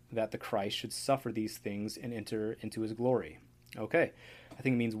necessary that the Christ should suffer these things and enter into his glory? Okay, I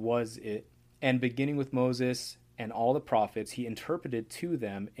think it means was it. And beginning with Moses and all the prophets, he interpreted to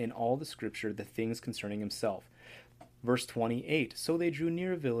them in all the scripture the things concerning himself. Verse 28, so they drew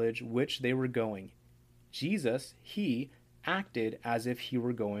near a village which they were going. Jesus, he acted as if he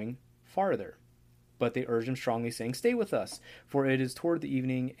were going farther. But they urged him strongly, saying, stay with us, for it is toward the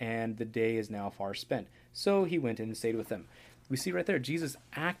evening, and the day is now far spent. So he went in and stayed with them. We see right there, Jesus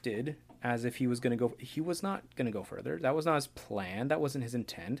acted as if he was going to go. He was not going to go further. That was not his plan. That wasn't his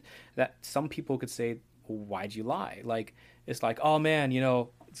intent. That some people could say, well, why'd you lie? Like, it's like, oh man,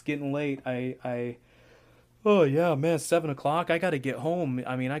 it's getting late. Oh yeah, man, 7:00. I got to get home.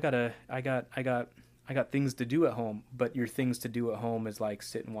 I mean, I got things to do at home, but your things to do at home is like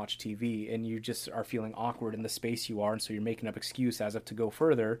sit and watch TV, and you just are feeling awkward in the space you are, and so you're making up excuse as if to go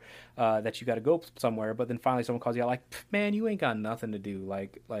further, that you got to go somewhere, but then finally someone calls you out like, man, you ain't got nothing to do,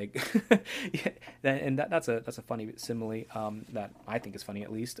 like, yeah, and that's a funny simile, that I think is funny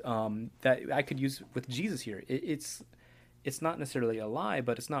at least, that I could use with Jesus here. it's not necessarily a lie,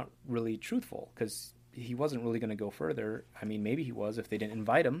 but it's not really truthful because he wasn't really going to go further. I mean, maybe he was if they didn't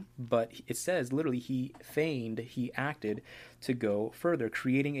invite him, but it says literally he feigned, he acted to go further,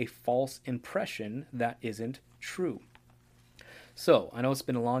 creating a false impression that isn't true. So, I know it's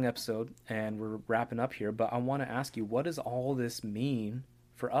been a long episode and we're wrapping up here, but I want to ask you, what does all this mean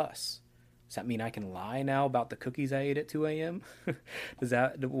for us? Does that mean I can lie now about the cookies I ate at 2 a.m.? Does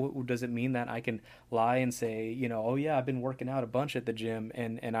it mean that I can lie and say, oh yeah, I've been working out a bunch at the gym,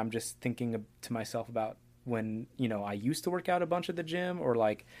 and I'm just thinking to myself about when, I used to work out a bunch at the gym, or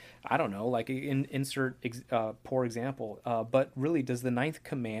like, I don't know, like insert poor example. But really, does the ninth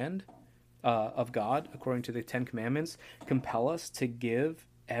command of God, according to the Ten Commandments, compel us to give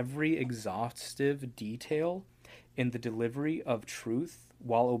every exhaustive detail in the delivery of truth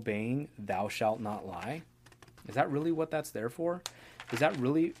while obeying "thou shalt not lie"? Is that really what that's there for? Is that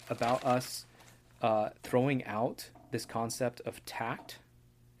really about us throwing out this concept of tact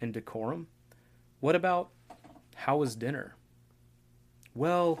and decorum? What about how was dinner?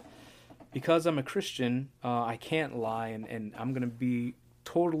 Well, because I'm a Christian, I can't lie, and I'm going to be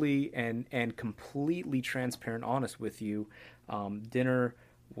totally and completely transparent, honest with you. Dinner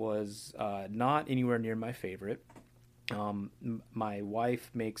was not anywhere near my favorite. My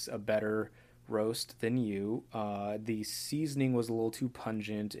wife makes a better roast than you. The seasoning was a little too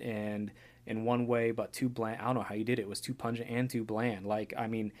pungent and in one way, but too bland. I don't know how you did it. It was too pungent and too bland. Like, I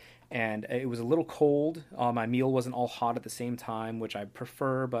mean, and it was a little cold. My meal wasn't all hot at the same time, which I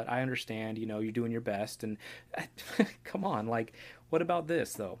prefer, but I understand, you're doing your best. And come on, like, what about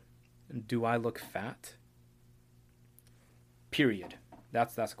this though? Do I look fat? Period.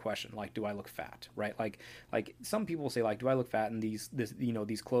 That's a question. Like, do I look fat? Right? Like some people say, like, do I look fat in these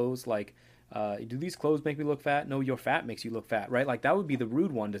clothes? Like, do these clothes make me look fat? No, your fat makes you look fat, right? Like that would be the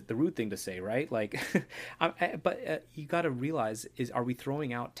rude thing to say, right? Like, but you got to realize are we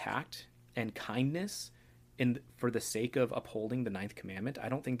throwing out tact and kindness for the sake of upholding the ninth commandment? I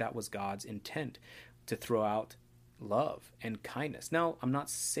don't think that was God's intent, to throw out love and kindness. Now, I'm not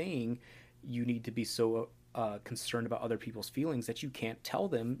saying you need to be so concerned about other people's feelings that you can't tell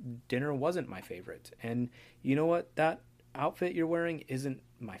them dinner wasn't my favorite. And you know what? That outfit you're wearing isn't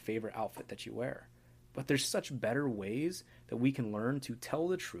my favorite outfit that you wear. But there's such better ways that we can learn to tell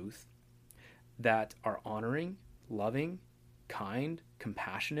the truth that are honoring, loving, kind,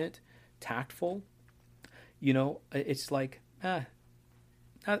 compassionate, tactful. It's like, I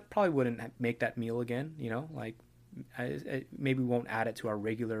probably wouldn't make that meal again, like maybe we won't add it to our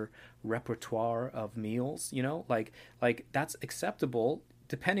regular repertoire of meals, like that's acceptable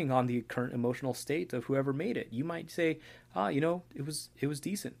depending on the current emotional state of whoever made it. You might say, it was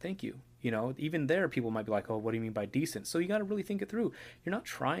decent, thank you. Even there people might be like, oh, what do you mean by decent? So you got to really think it through. You're not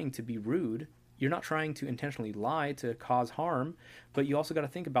trying to be rude, you're not trying to intentionally lie to cause harm, but you also got to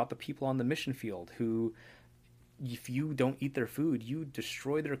think about the people on the mission field who, if you don't eat their food, you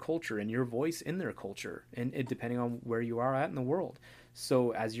destroy their culture and your voice in their culture, and depending on where you are at in the world.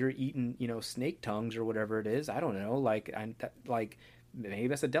 So as you're eating, snake tongues or whatever it is, I don't know, like maybe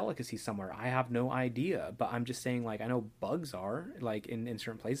that's a delicacy somewhere. I have no idea, but I'm just saying, like, I know bugs are like in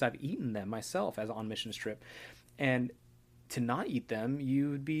certain places. I've eaten them myself as on missions trip, and to not eat them,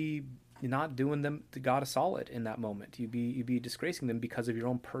 you'd be not doing them to God a solid in that moment. You'd be disgracing them because of your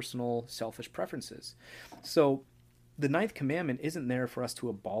own personal selfish preferences. So the ninth commandment isn't there for us to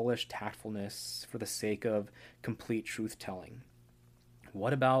abolish tactfulness for the sake of complete truth telling.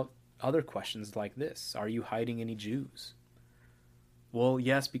 What about other questions like this? Are you hiding any Jews? Well,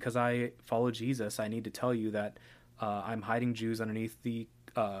 yes, because I follow Jesus, I need to tell you that I'm hiding Jews underneath the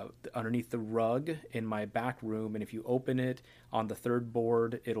rug in my back room, and if you open it on the third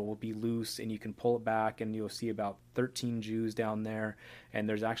board, it'll be loose, and you can pull it back, and you'll see about 13 Jews down there. And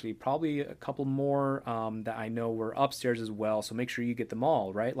there's actually probably a couple more that I know were upstairs as well. So make sure you get them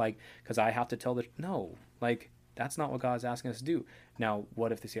all, right? Like, because I have to tell no, like that's not what God's asking us to do. Now,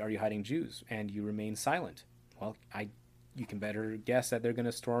 what if they say, "Are you hiding Jews?" and you remain silent? Well, you can better guess that they're going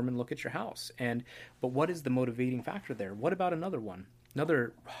to storm and look at your house. But what is the motivating factor there? What about another one?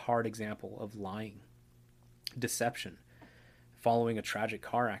 Another hard example of lying, deception, following a tragic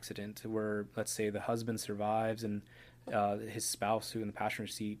car accident where, let's say, the husband survives and his spouse, who in the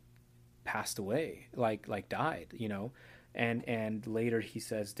passenger seat, passed away, like died, and later he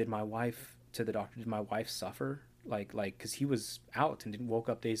says, "Did my wife?" to the doctor, "Did my wife suffer?" Like because he was out and didn't woke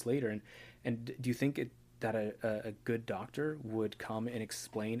up days later, and do you think that a good doctor would come and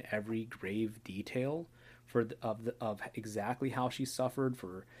explain every grave detail of exactly how she suffered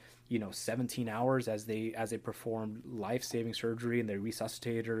for 17 hours as they performed life-saving surgery and they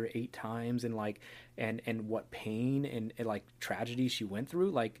resuscitated her 8 times, and like and what pain and like tragedy she went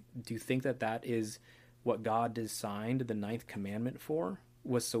through. Like, do you think that that is what God designed the ninth commandment for?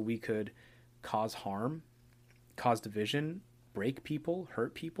 Was so we could cause harm, cause division, break people,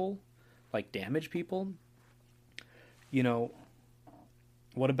 hurt people, like damage people? you know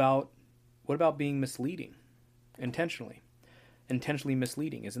what about being misleading intentionally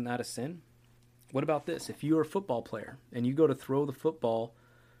misleading? Isn't that a sin? What about this? If you're a football player and you go to throw the football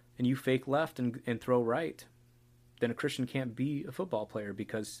and you fake left and throw right, then a Christian can't be a football player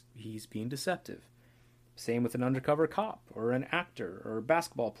because he's being deceptive. Same with an undercover cop or an actor or a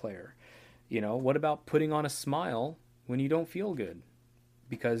basketball player. What about putting on a smile when you don't feel good?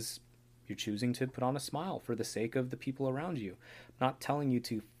 Because you're choosing to put on a smile for the sake of the people around you. I'm not telling you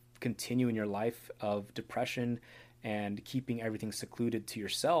to continue in your life of depression and keeping everything secluded to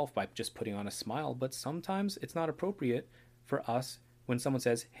yourself by just putting on a smile, but sometimes it's not appropriate for us when someone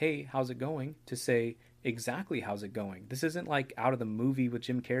says, "Hey, how's it going?" to say exactly how's it going. This isn't like out of the movie with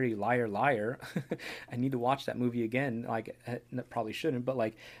Jim Carrey, Liar Liar. I need to watch that movie again. Like, probably shouldn't, but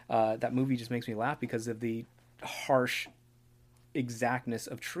like that movie just makes me laugh because of the harsh exactness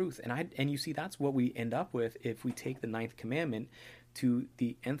of truth. And you see, that's what we end up with if we take the ninth commandment to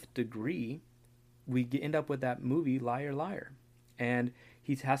the nth degree. We end up with that movie Liar Liar, and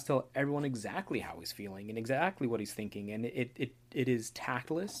he has to tell everyone exactly how he's feeling and exactly what he's thinking, and it is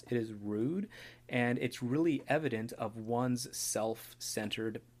tactless, it is rude, and it's really evident of one's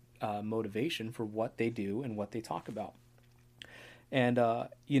self-centered motivation for what they do and what they talk about. And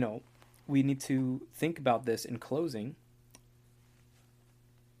we need to think about this in closing.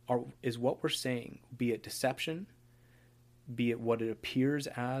 Is what we're saying, be it deception, be it what it appears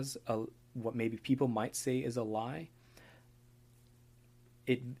as what maybe people might say is a lie,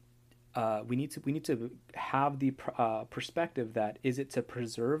 we need to have the perspective that, is it to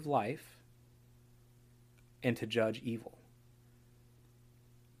preserve life and to judge evil?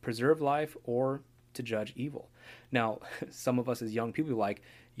 Preserve life or to judge evil. Now, some of us as young people are like,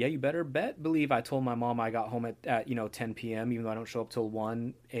 yeah, you better believe I told my mom I got home at 10 p.m. even though I don't show up till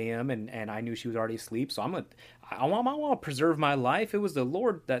 1 a.m. and I knew she was already asleep. So I want to preserve my life. It was the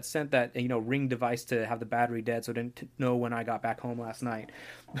Lord that sent that Ring device to have the battery dead, so I didn't know when I got back home last night.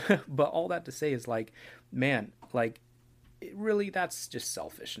 But all that to say is, like, man, like, really, that's just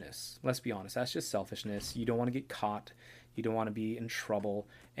selfishness. Let's be honest, that's just selfishness. You don't want to get caught. You don't want to be in trouble,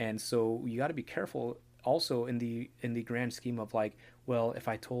 and so you got to be careful. Also, in the grand scheme of, like, well, if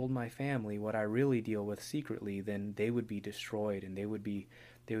I told my family what I really deal with secretly, then they would be destroyed and they would be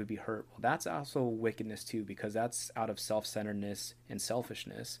hurt. Well, that's also wickedness too, because that's out of self-centeredness and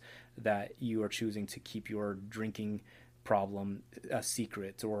selfishness that you are choosing to keep your drinking problem a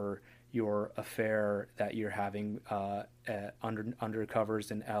secret, or your affair that you're having undercovers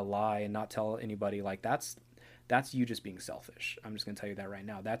and a lie and not tell anybody. Like, that's you just being selfish. I'm just going to tell you that right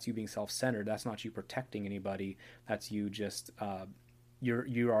now. That's you being self-centered. That's not you protecting anybody. That's you just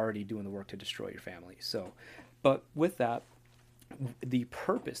you're already doing the work to destroy your family. So, but with that, the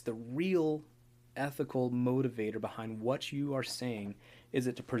purpose, the real ethical motivator behind what you are saying, is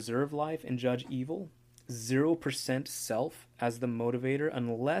it to preserve life and judge evil? 0% self as the motivator,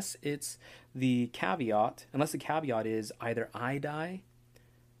 unless the caveat is either I die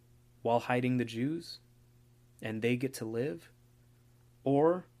while hiding the Jews and they get to live,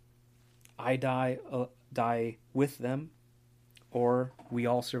 or I die with them, or we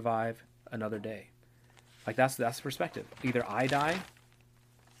all survive another day. Like, that's the perspective. Either I die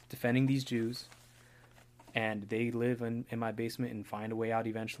defending these Jews and they live in my basement and find a way out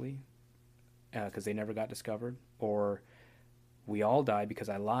eventually because they never got discovered, or we all die because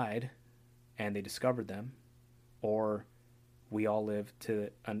I lied and they discovered them, or we all live to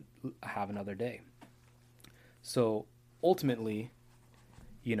have another day. So ultimately,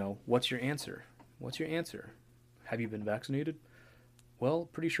 what's your answer? What's your answer? Have you been vaccinated? Well,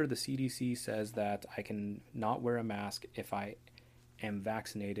 pretty sure the CDC says that I can not wear a mask if I am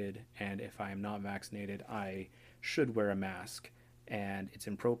vaccinated, and if I am not vaccinated, I should wear a mask, and it's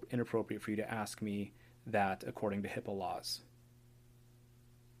inappropriate for you to ask me that according to HIPAA laws.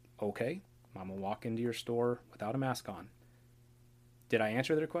 Okay, I'm going to walk into your store without a mask on. Did I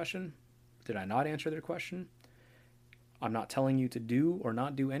answer their question? Did I not answer their question? I'm not telling you to do or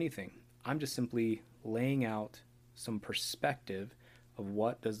not do anything. I'm just simply laying out some perspective of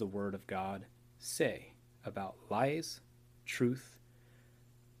what does the Word of God say about lies, truth,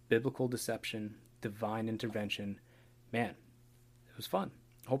 biblical deception, divine intervention. Man, it was fun.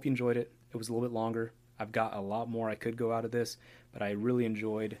 I hope you enjoyed it. It was a little bit longer. I've got a lot more I could go out of this, but I really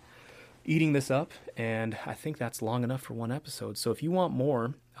enjoyed eating this up, and I think that's long enough for one episode. So if you want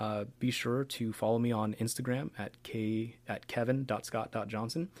more, be sure to follow me on Instagram at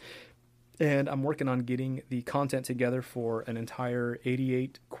kevin.scott.johnson. And I'm working on getting the content together for an entire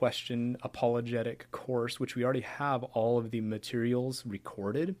 88 question apologetic course, which we already have all of the materials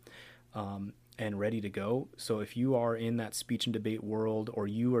recorded and ready to go. So if you are in that speech and debate world, or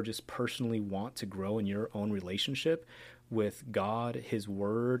you are just personally want to grow in your own relationship with God, His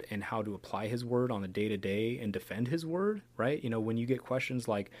Word, and how to apply His Word on a day-to-day and defend His Word, right? You know, when you get questions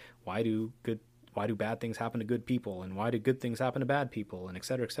like, why do bad things happen to good people, and why do good things happen to bad people, and et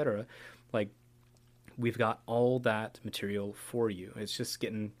cetera, like, we've got all that material for you. It's just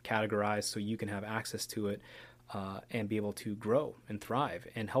getting categorized so you can have access to it and be able to grow and thrive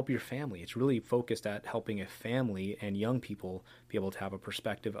and help your family. It's really focused at helping a family and young people be able to have a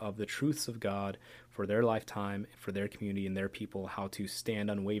perspective of the truths of God for their lifetime, for their community and their people, how to stand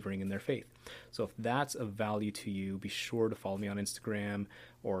unwavering in their faith. So if that's of value to you, be sure to follow me on Instagram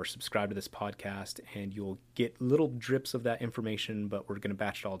or subscribe to this podcast, and you'll get little drips of that information, but we're going to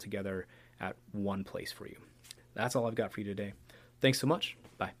batch it all together at one place for you. That's all I've got for you today. Thanks so much.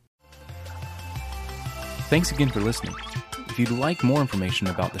 Bye. Thanks again for listening. If you'd like more information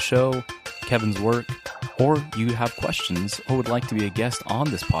about the show, Kevin's work, or you have questions or would like to be a guest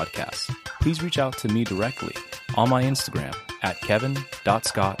on this podcast, please reach out to me directly on my Instagram at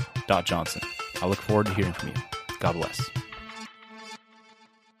kevin.scott.johnson. I look forward to hearing from you. God bless.